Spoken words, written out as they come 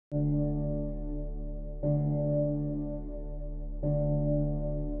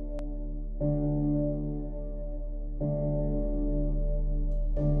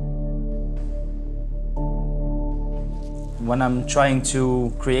When I'm trying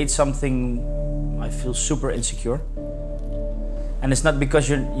to create something, I feel super insecure. And it's not because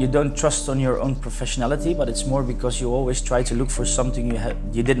you don't trust on your own professionality, but it's more because you always try to look for something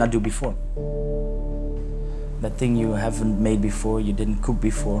you did not do before. That thing you haven't made before, you didn't cook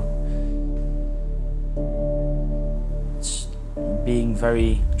before. It's being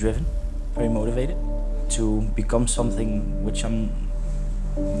very driven, very motivated to become something which I'm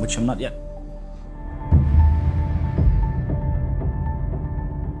not yet.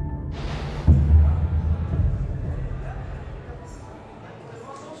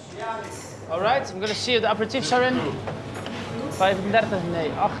 All right, I'm gonna see if the aperitiefs are in. 35, nee,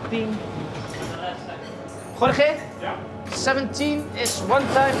 18. Jorge? Yeah. 17 is one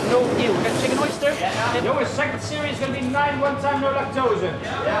time, no eel. We got chicken oyster? Yeah. Jongens, second series is gonna be 9, one time, no lactose.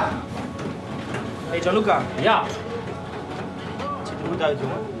 Ja. Hey Gianluca. Ja. Het ziet er goed uit,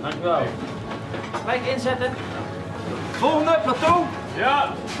 jongen. Dankjewel. Gelijk inzetten. Volgende, plateau.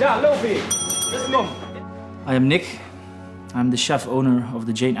 Ja. Ja, Lofi. Kom. I am Nick. I'm the chef owner of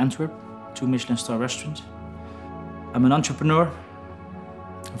the Jane Antwerp, 2 Michelin star restaurants. I'm an entrepreneur,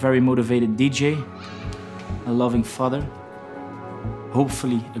 a very motivated DJ, a loving father,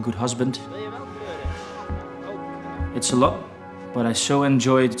 hopefully a good husband. It's a lot, but I so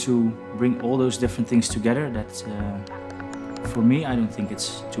enjoyed to bring all those different things together that for me, I don't think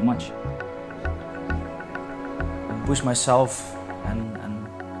it's too much. Push myself and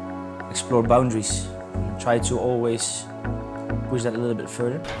explore boundaries. And try to always push that a little bit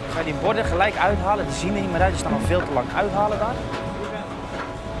further. Ga je die borden gelijk uithalen, die zien er niet meer uit, die staan al veel te lang uithalen daar.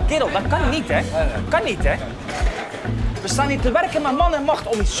 Kerel, dat kan niet, hè? Kan niet, hè? We staan hier te werken met man en macht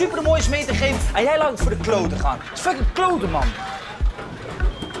om iets supermoois mee te geven en jij laat het voor de kloten gaan. Het is fucking kloten, man.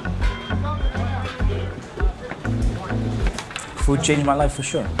 Food changed my life for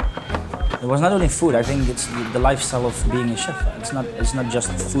sure. It was not only food, I think it's the lifestyle of being a chef. It's not just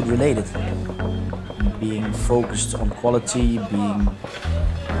food related. Being focused on quality, being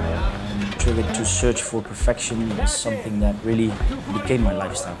triggered to search for perfection is something that really became my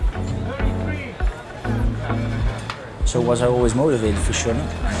lifestyle. So was I always motivated? For sure not.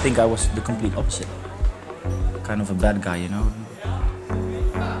 I think I was the complete opposite. Kind of a bad guy, you know.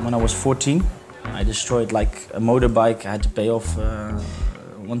 When I was 14, I destroyed like a motorbike. I had to pay off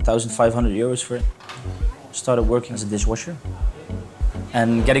 1,500 euros for it. Started working as a dishwasher.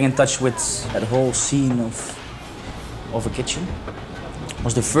 And getting in touch with that whole scene of a kitchen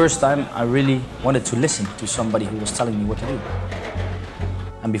was the first time I really wanted to listen to somebody who was telling me what to do.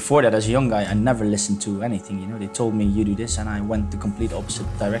 And before that, as a young guy, I never listened to anything, you know. They told me, you do this, and I went the complete opposite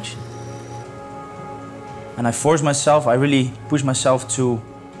direction. And I forced myself, I really pushed myself to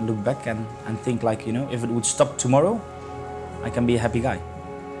look back and think like, you know, if it would stop tomorrow, I can be a happy guy.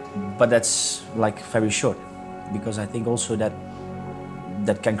 But that's like very short, because I think also that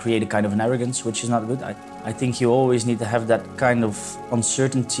can create a kind of an arrogance, which is not good. I think you always need to have that kind of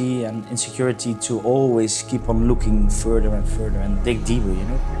uncertainty and insecurity to always keep on looking further and further and dig deeper, you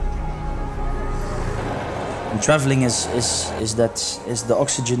know. And traveling is the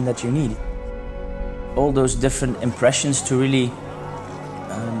oxygen that you need. All those different impressions to really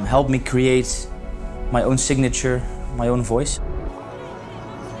help me create my own signature, my own voice.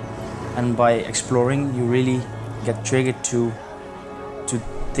 And by exploring, you really get triggered to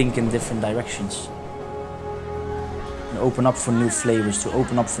think in different directions. And open up for new flavors, to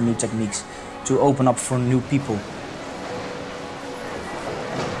open up for new techniques, to open up for new people.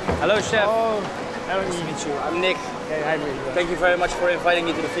 Hello, chef. Oh, Nice to meet you. I'm Nick. okay, hi, Nick. Thank you very much for inviting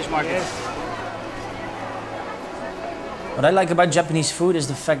me to the fish market. Yes. What I like about Japanese food is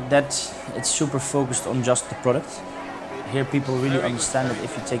the fact that it's super focused on just the product. Here people really understand that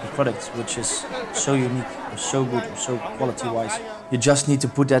if you take a product which is so unique or so good or so quality-wise, you just need to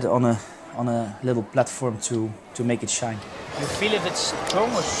put that on a little platform to make it shine. You feel if it's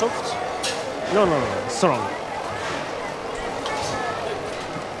strong or soft? No, strong.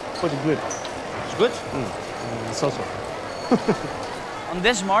 Pretty good. It's good. So. On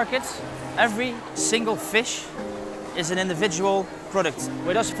this market, every single fish is an individual product.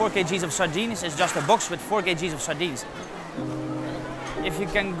 With us, 4 kgs of sardines is just a box with 4 kgs of sardines. If you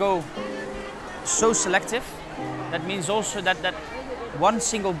can go so selective, that means also that one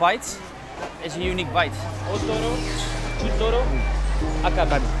single bite is a unique bite. Otoro, chutoro,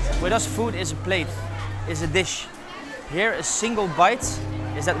 akabami. With us, food is a plate, is a dish. Here, a single bite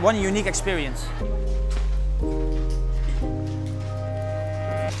is that one unique experience.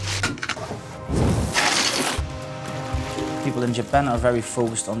 People in Japan are very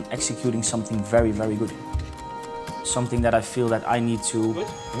focused on executing something very, very good. Something that I feel that I need to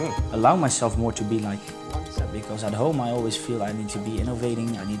allow myself more to be like. because at home I always feel I need to be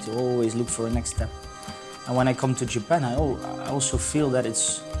innovating, I need to always look for a next step. And when I come to Japan, I also feel that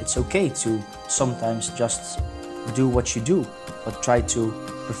it's okay to sometimes just do what you do, but try to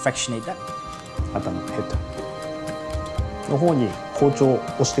perfectionate that. 頭のヘッドの方に包丁を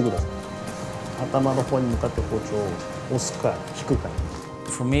押してください。頭の方に向かって包丁を押すか引くか。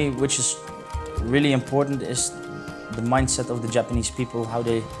For me, which is really important, is the mindset of the Japanese people, how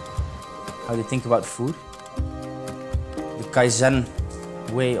they think about food, the Kaizen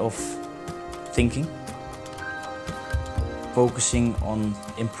way of thinking, focusing on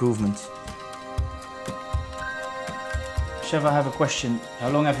improvement. Chef, I have a question. How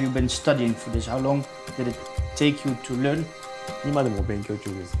long have you been studying for this? How long did it take you to learn? 今でも勉強中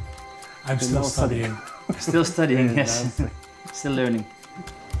です。I'm still studying. Still studying, yes. Still learning.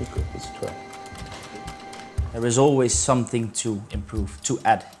 Let's try. There is always something to improve, to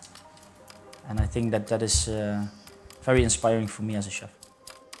add. And I think that is very inspiring for me as a chef.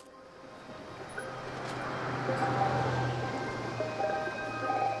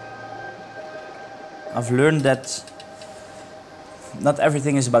 I've learned that not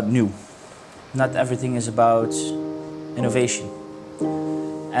everything is about new. Not everything is about innovation.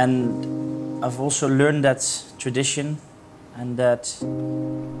 And I've also learned that tradition and that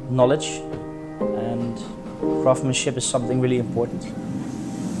knowledge and craftsmanship is something really important.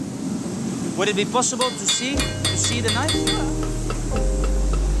 Would it be possible to see the knife?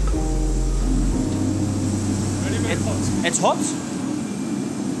 It's hot?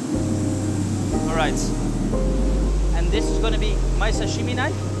 All right. And this is going to be my sashimi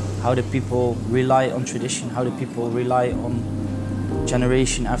knife? How do people rely on tradition? How do people rely on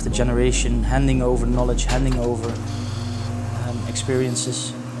generation after generation, handing over knowledge, handing over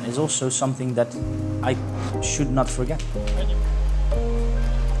experiences, is also something that I should not forget.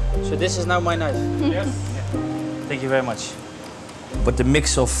 So this is now my knife? Yes. Thank you very much. But the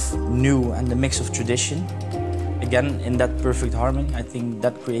mix of new and the mix of tradition, again, in that perfect harmony, I think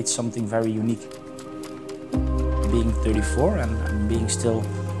that creates something very unique. Being 34 and being still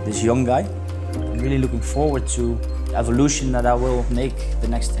this young guy, I'm really looking forward to the evolution that I will make the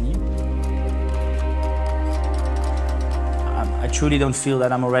next 10 years. I truly don't feel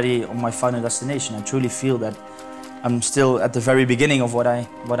that I'm already on my final destination. I truly feel that I'm still at the very beginning of what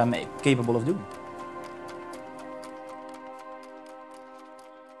I'm capable of doing.